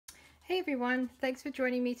Hey everyone, thanks for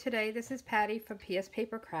joining me today. This is Patty from PS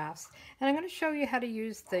Paper Crafts, and I'm going to show you how to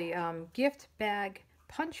use the gift bag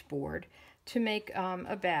punch board to make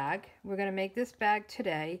a bag. We're going to make this bag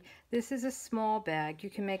today. This is a small bag. You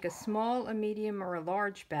can make a small, a medium, or a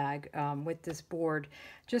large bag with this board,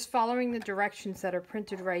 just following the directions that are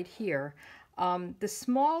printed right here. The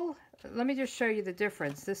small, let me just show you the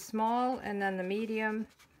difference. The small and then the medium,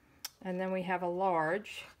 and then we have a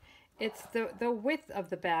large. It's the width of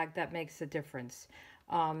the bag that makes the difference.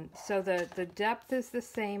 So the depth is the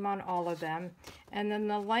same on all of them, and then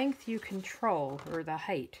the length you control, or the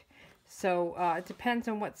height. So it depends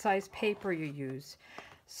on what size paper you use.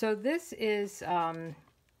 So this is a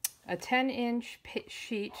 10-inch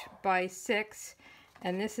sheet by 6,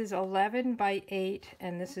 and this is 11 by 8,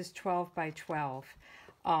 and this is 12 by 12.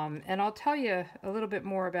 And I'll tell you a little bit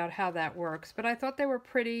more about how that works, but I thought they were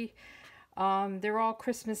pretty. They're all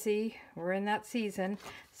Christmassy. We're in that season.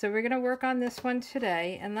 So we're going to work on this one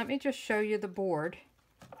today. And let me just show you the board.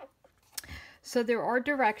 So there are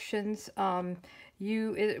directions.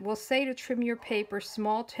 It will say to trim your paper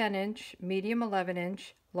small 10-inch, medium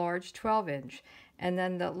 11-inch, large 12-inch. And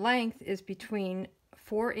then the length is between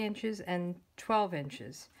 4 inches and 12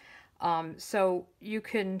 inches. So you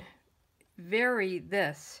can vary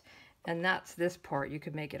this, and that's this part. You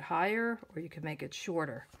can make it higher or you can make it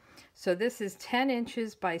shorter. So this is 10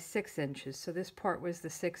 inches by 6 inches. So this part was the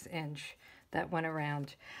 6-inch that went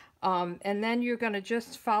around. And then you're going to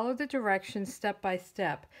just follow the directions step by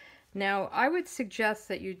step. Now, I would suggest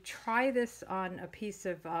that you try this on a piece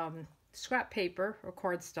of scrap paper or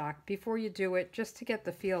cardstock before you do it, just to get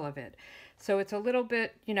the feel of it. So it's a little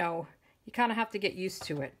bit, you kind of have to get used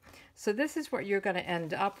to it. So this is what you're going to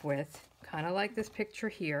end up with, kind of like this picture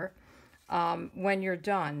here. When you're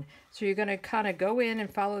done. So you're going to kind of go in and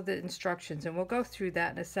follow the instructions, and we'll go through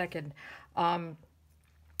that in a second.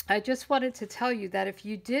 I just wanted to tell you that if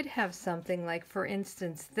you did have something like, for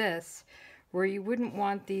instance, this, where you wouldn't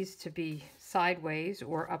want these to be sideways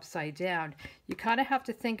or upside down, you kind of have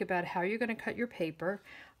to think about how you're going to cut your paper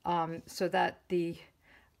so that the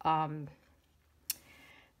 10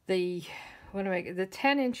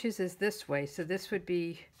 inches is this way, so this would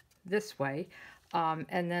be this way.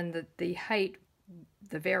 And then the height,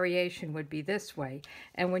 the variation would be this way.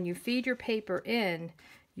 And when you feed your paper in,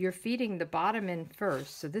 you're feeding the bottom in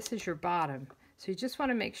first. So this is your bottom. So you just want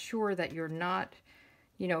to make sure that you're not,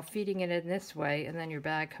 feeding it in this way and then your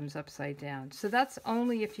bag comes upside down. So that's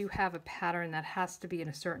only if you have a pattern that has to be in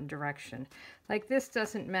a certain direction. Like this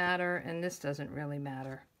doesn't matter and this doesn't really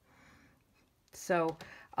matter. So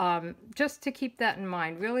just to keep that in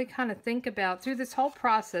mind, really kind of think about, through this whole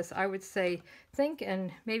process, I would say think and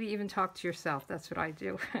maybe even talk to yourself. That's what I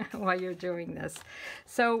do while you're doing this.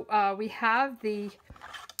 So we have the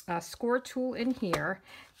score tool in here,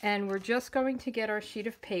 and we're just going to get our sheet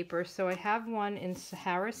of paper. So I have one in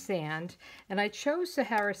Sahara Sand, and I chose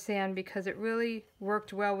Sahara Sand because it really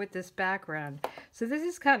worked well with this background. So this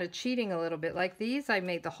is kind of cheating a little bit. Like these, I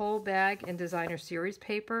made the whole bag in Designer Series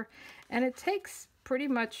paper, and it takes pretty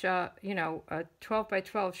much, a 12 by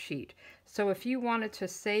 12 sheet. So if you wanted to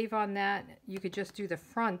save on that, you could just do the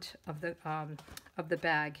front of the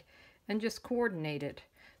bag and just coordinate it.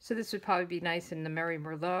 So this would probably be nice in the Merry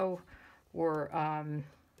Merlot, or I'm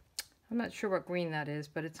not sure what green that is,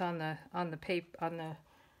 but it's on the paper, on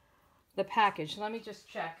the package. Let me just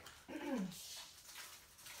check.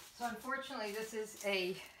 So unfortunately, this is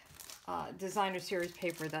a Designer Series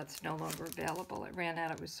paper that's no longer available. It ran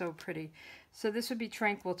out. It was so pretty. So this would be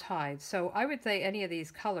Tranquil Tide. So I would say any of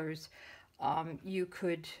these colors, you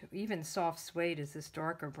could, even Soft Suede is this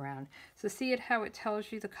darker brown. So see how it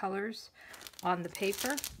tells you the colors on the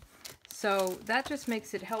paper? So that just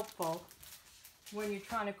makes it helpful when you're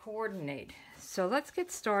trying to coordinate. So let's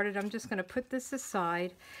get started. I'm just going to put this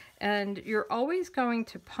aside, and you're always going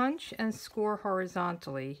to punch and score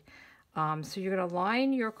horizontally. So you're going to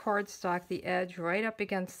line your cardstock, the edge, right up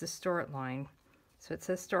against the start line. So it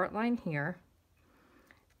says start line here.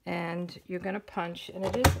 And you're going to punch, and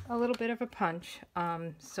it is a little bit of a punch.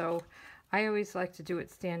 So I always like to do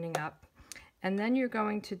it standing up. And then you're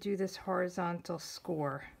going to do this horizontal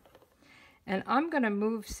score. And I'm going to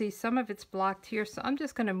move, see, some of it's blocked here, so I'm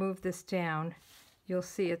just going to move this down. You'll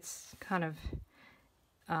see it's kind of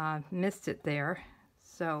missed it there.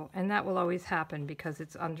 So, and that will always happen because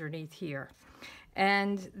it's underneath here.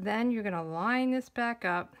 And then you're going to line this back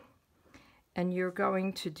up, and you're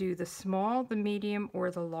going to do the small, the medium,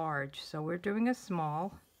 or the large. So we're doing a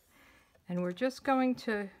small, and we're just going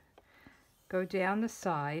to go down the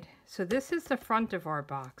side. So this is the front of our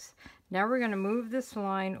box. Now we're going to move this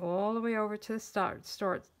line all the way over to the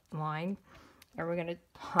start line, and we're going to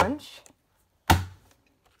punch,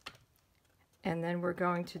 and then we're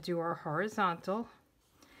going to do our horizontal.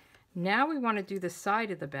 Now we want to do the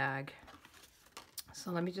side of the bag.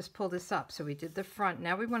 So let me just pull this up. So we did the front.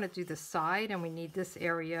 Now we want to do the side, and we need this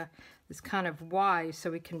area, this kind of Y, so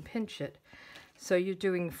we can pinch it. So you're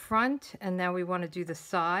doing front, and now we want to do the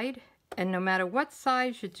side. And no matter what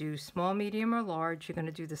size you do, small, medium, or large, you're going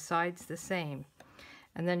to do the sides the same.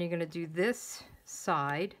 And then you're going to do this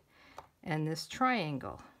side and this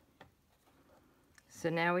triangle. So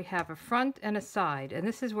now we have a front and a side, and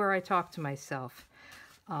this is where I talk to myself.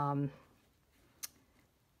 Now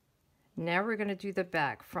we're going to do the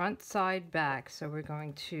back, front, side, back. So we're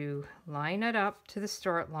going to line it up to the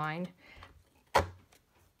start line,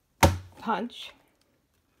 punch.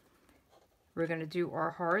 We're going to do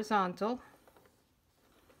our horizontal.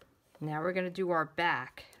 Now we're going to do our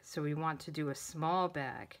back. So we want to do a small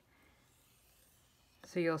bag.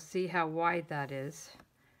 So you'll see how wide that is.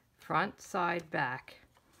 Front, side, back.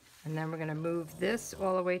 And then we're going to move this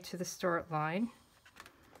all the way to the start line.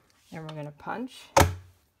 And we're going to punch.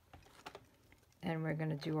 And we're going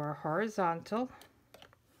to do our horizontal.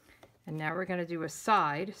 And now we're going to do a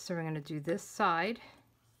side. So we're going to do this side.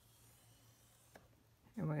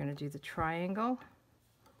 And we're going to do the triangle,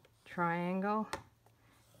 triangle,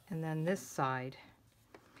 and then this side.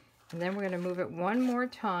 And then we're going to move it one more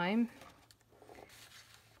time.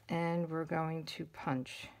 And we're going to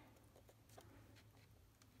punch.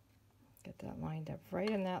 Get that lined up right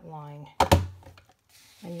in that line.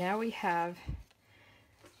 And now we have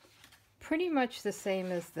pretty much the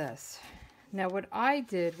same as this. Now what I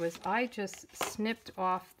did was I just snipped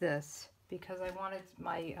off this because I wanted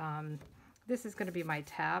my, this is going to be my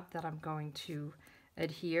tab that I'm going to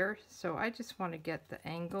adhere. So I just want to get the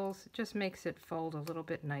angles. It just makes it fold a little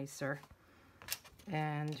bit nicer.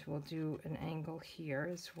 And we'll do an angle here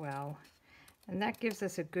as well. And that gives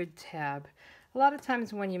us a good tab. A lot of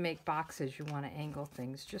times when you make boxes, you want to angle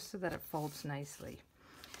things just so that it folds nicely.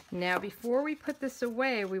 Now before we put this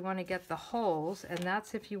away, we want to get the holes, and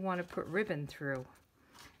that's if you want to put ribbon through.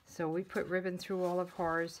 So we put ribbon through all of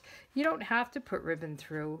ours. You don't have to put ribbon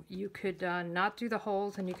through. You could not do the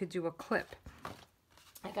holes, and you could do a clip.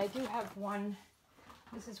 Like I do have one,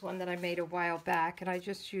 this is one that I made a while back, and I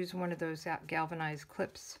just used one of those galvanized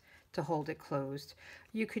clips to hold it closed.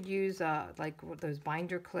 You could use like those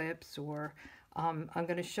binder clips, or I'm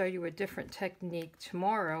going to show you a different technique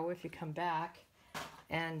tomorrow if you come back.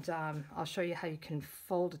 And I'll show you how you can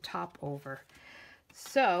fold a top over.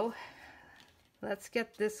 So let's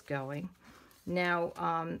get this going. Now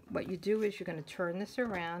what you do is you're going to turn this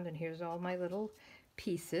around, and here's all my little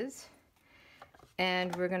pieces.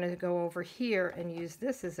 And we're going to go over here and use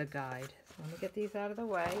this as a guide. So let me get these out of the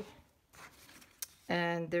way.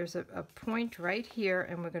 And there's a point right here,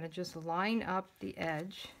 and we're going to just line up the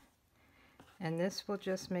edge. And this will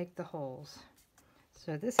just make the holes.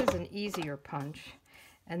 So this is an easier punch.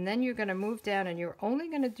 And then you're going to move down, and you're only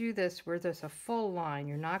going to do this where there's a full line.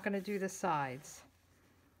 You're not going to do the sides.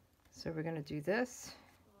 So we're going to do this.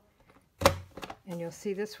 And you'll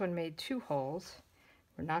see this one made 2 holes.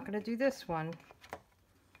 We're not going to do this one.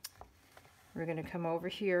 We're going to come over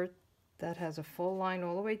here. That has a full line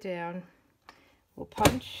all the way down. We'll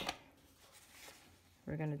punch.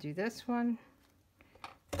 We're going to do this one.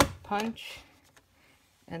 Punch.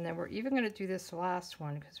 And then we're even going to do this last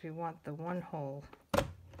one because we want the 1 hole.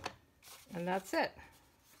 And that's it.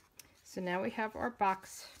 So now we have our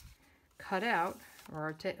box cut out, or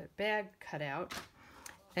our bag cut out.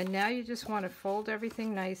 And now you just want to fold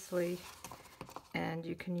everything nicely. And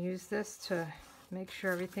you can use this to make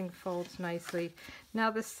sure everything folds nicely.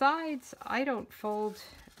 Now the sides, I don't fold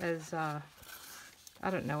as, I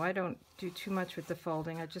don't know, I don't do too much with the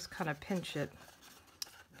folding. I just kind of pinch it.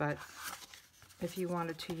 But if you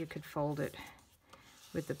wanted to, you could fold it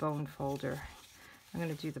with the bone folder. I'm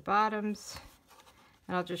going to do the bottoms,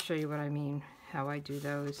 and I'll just show you what I mean, how I do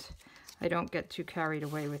those. I don't get too carried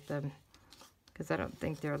away with them because I don't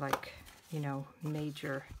think they're like, you know,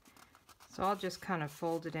 major. So I'll just kind of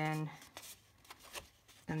fold it in,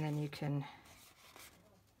 and then you can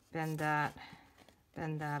bend that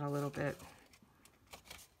a little bit.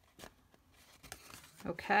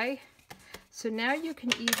 Okay, so now you can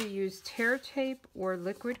either use tear tape or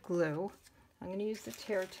liquid glue. I'm going to use the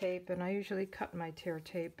tear tape, and I usually cut my tear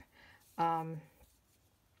tape. And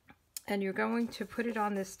you're going to put it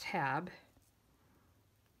on this tab.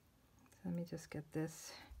 So let me just get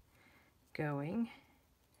this going.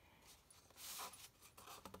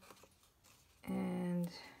 And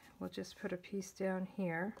we'll just put a piece down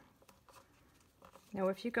here. Now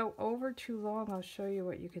if you go over too long, I'll show you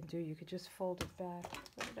what you can do. You could just fold it back.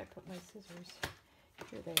 Where did I put my scissors?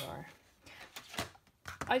 Here they are.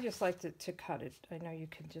 I just like to cut it. I know you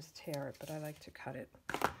can just tear it, but I like to cut it.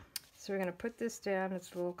 So we're going to put this down.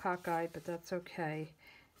 It's a little cockeyed, but that's okay.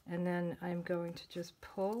 And then I'm going to just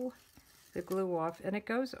pull the glue off, and it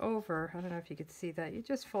goes over. I don't know if you could see that. You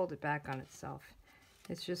just fold it back on itself.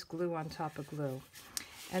 It's just glue on top of glue.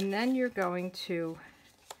 And then you're going to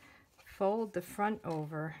fold the front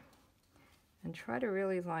over and try to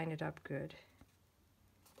really line it up good.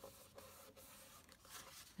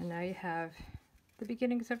 And now you have the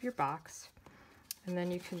beginnings of your box. And then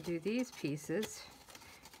you can do these pieces.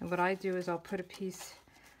 And what I do is I'll put a piece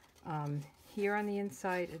here on the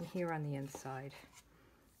inside and here on the inside.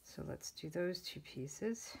 So let's do those two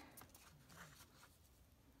pieces.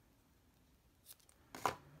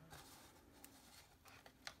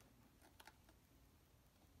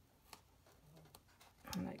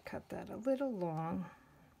 And I cut that a little long.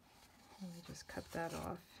 Let me just cut that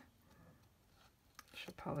off.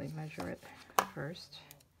 Should probably measure it first.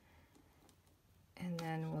 And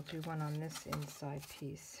then we'll do one on this inside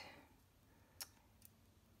piece.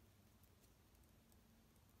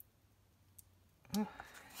 Oh,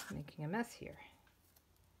 making a mess here.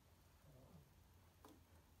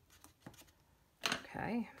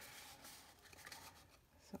 Okay.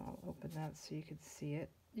 So I'll open that so you can see it.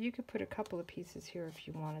 You could put a couple of pieces here if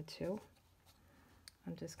you wanted to.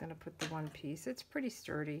 I'm just going to put the one piece. It's pretty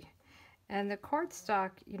sturdy. And the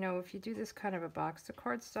cardstock, you know, if you do this kind of a box, the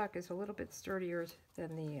cardstock is a little bit sturdier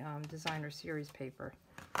than the designer series paper.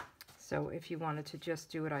 So if you wanted to just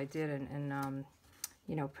do what I did and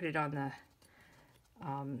you know, put it on the,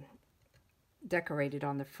 decorate it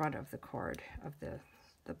on the front of the card of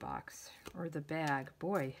the box or the bag.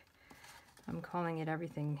 Boy, I'm calling it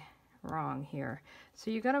everything wrong here.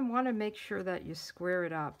 So you're going to want to make sure that you square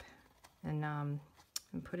it up and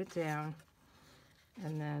put it down,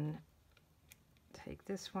 and then take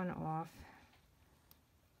this one off.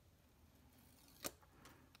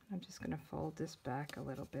 I'm just going to fold this back a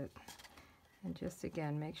little bit and just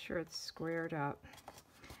again make sure it's squared up.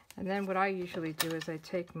 And then what I usually do is I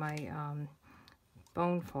take my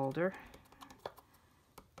bone folder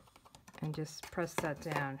and just press that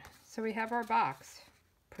down. So we have our box.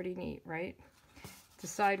 Pretty neat, right?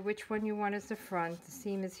 Decide which one you want as the front. The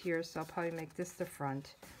seam is here, so I'll probably make this the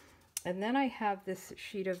front. And then I have this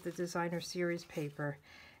sheet of the designer series paper,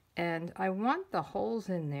 and I want the holes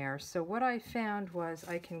in there. So what I found was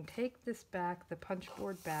I can take this back, the punch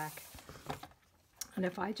board back, and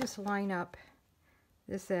if I just line up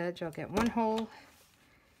this edge, I'll get one hole.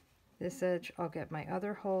 This edge, I'll get my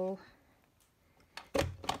other hole,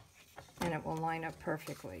 and it will line up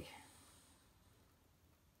perfectly.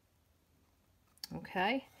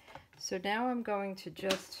 Okay, so now I'm going to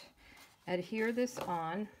just adhere this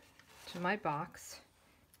on to my box.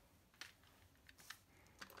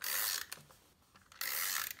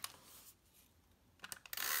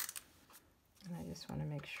 And I just want to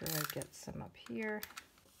make sure I get some up here.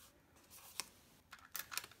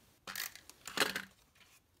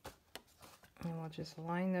 And we'll just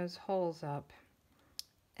line those holes up.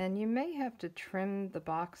 And you may have to trim the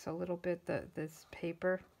box a little bit, this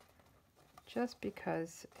paper, just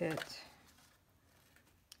because it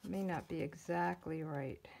may not be exactly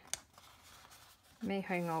right. It may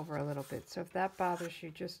hang over a little bit. So if that bothers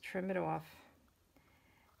you, just trim it off.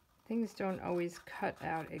 Things don't always cut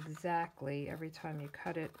out exactly every time you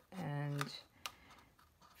cut it and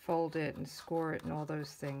fold it and score it and all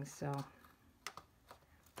those things. So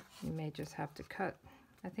you may just have to cut.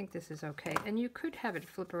 I think this is okay. And you could have it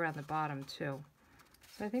flip around the bottom too.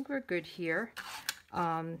 So I think we're good here.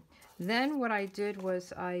 Then what I did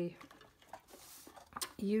was I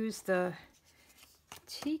used the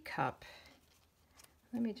teacup.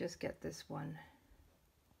 Let me just get this one.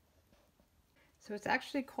 So it's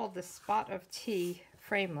actually called the Spot of Tea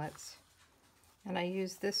Framelits. And I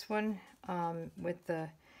used this one with the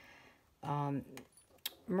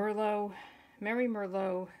Merry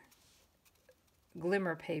Merlot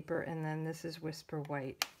glimmer paper, and then this is Whisper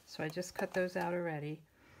White. So I just cut those out already.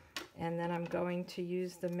 And then I'm going to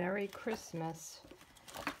use the Merry Christmas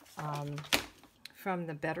from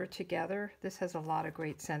the Better Together. This has a lot of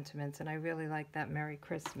great sentiments, and I really like that Merry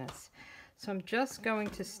Christmas. So I'm just going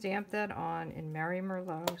to stamp that on in Merry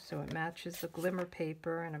Merlot so it matches the glimmer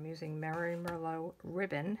paper, and I'm using Merry Merlot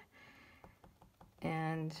ribbon.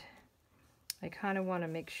 And I kind of want to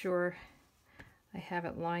make sure I have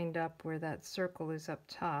it lined up where that circle is up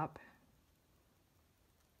top.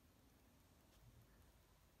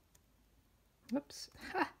 Whoops,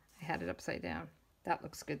 ha, I had it upside down. That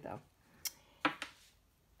looks good though.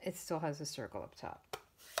 It still has a circle up top.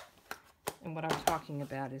 And what I'm talking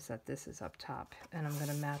about is that this is up top, and I'm going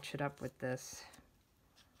to match it up with this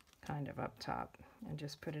kind of up top and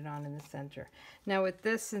just put it on in the center. Now with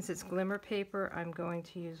this, since it's glimmer paper, I'm going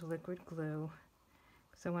to use liquid glue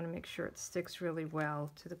because I want to make sure it sticks really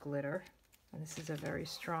well to the glitter. And this is a very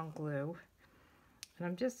strong glue. And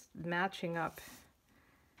I'm just matching up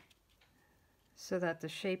so that the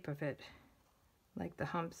shape of it, like the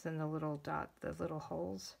humps and the little dot, the little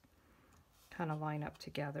holes, kind of line up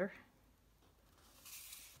together.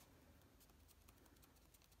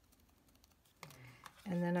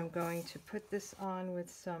 And then I'm going to put this on with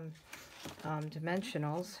some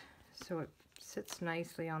dimensionals so it sits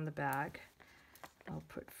nicely on the bag. I'll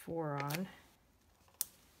put 4 on.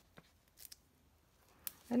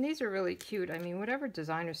 And these are really cute. I mean, whatever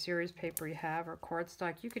designer series paper you have or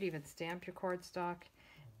cardstock, you could even stamp your cardstock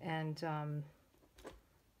and,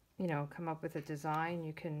 you know, come up with a design.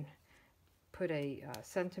 You can put a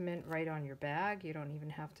sentiment right on your bag. You don't even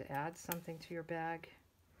have to add something to your bag.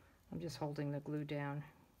 I'm just holding the glue down.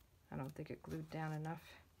 I don't think it glued down enough.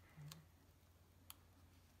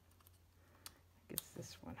 I guess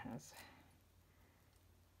this one has.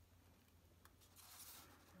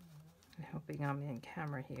 I'm hoping I'm in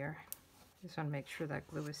camera here. Just want to make sure that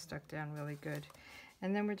glue is stuck down really good.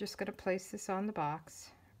 And then we're just going to place this on the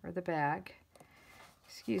box or the bag.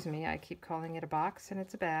 Excuse me, I keep calling it a box and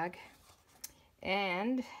it's a bag.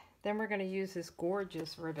 And then we're going to use this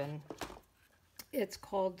gorgeous ribbon. It's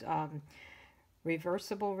called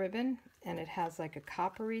reversible ribbon, and it has like a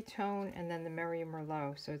coppery tone and then the Merry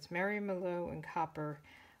Merlot. So it's Merry Merlot and copper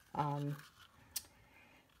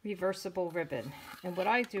reversible ribbon. And what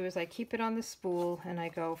I do is I keep it on the spool and I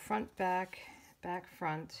go front, back, back,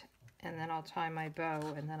 front, and then I'll tie my bow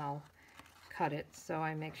and then I'll cut it. So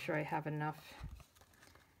I make sure I have enough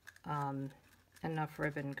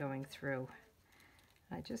ribbon going through.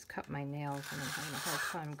 I just cut my nails and I'm having a hard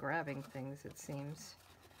time grabbing things, it seems.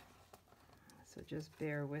 So just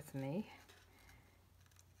bear with me.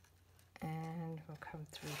 And we'll come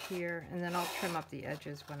through here, and then I'll trim up the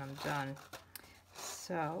edges when I'm done.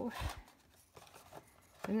 So,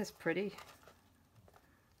 isn't this pretty?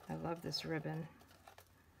 I love this ribbon.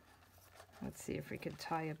 Let's see if we can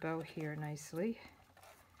tie a bow here nicely.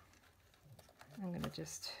 I'm going to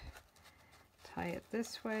just tie it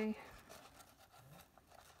this way.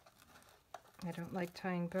 I don't like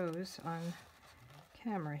tying bows on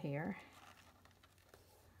camera here.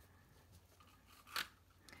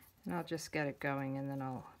 And I'll just get it going and then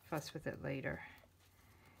I'll fuss with it later.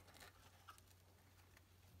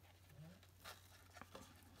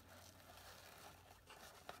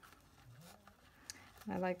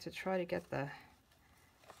 I like to try to get the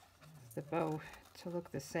bow to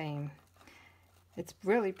look the same. It's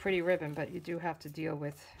really pretty ribbon, but you do have to deal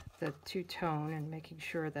with the two-tone and making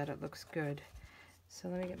sure that it looks good. So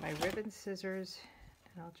let me get my ribbon scissors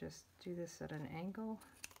and I'll just do this at an angle.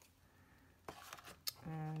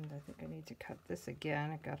 And I think I need to cut this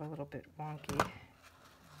again. It got a little bit wonky.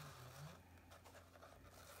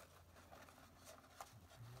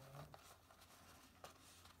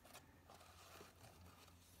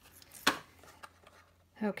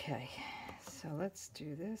 Okay, so let's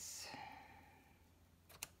do this.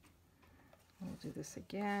 We'll do this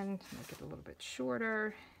again to make it a little bit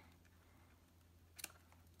shorter.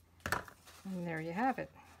 And there you have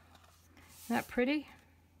it. Isn't that pretty?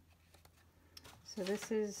 So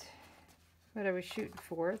this is what I was shooting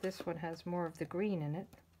for. This one has more of the green in it.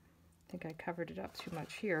 I think I covered it up too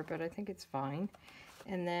much here, but I think it's fine.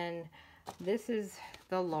 And then this is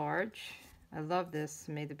the large. I love this.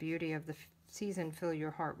 May the beauty of the season fill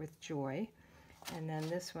your heart with joy. And then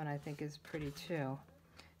this one I think is pretty too.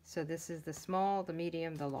 So this is the small, the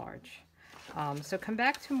medium, the large. So come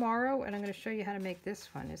back tomorrow and I'm going to show you how to make this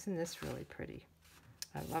one. Isn't this really pretty?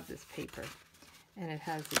 I love this paper. And it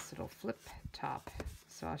has this little flip top.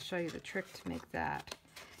 So I'll show you the trick to make that.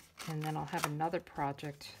 And then I'll have another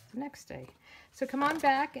project the next day. So come on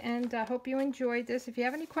back, and I hope you enjoyed this. If you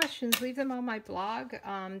have any questions, leave them on my blog,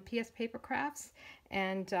 PS Paper Crafts,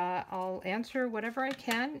 and I'll answer whatever I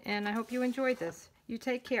can. And I hope you enjoyed this. You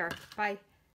take care. Bye.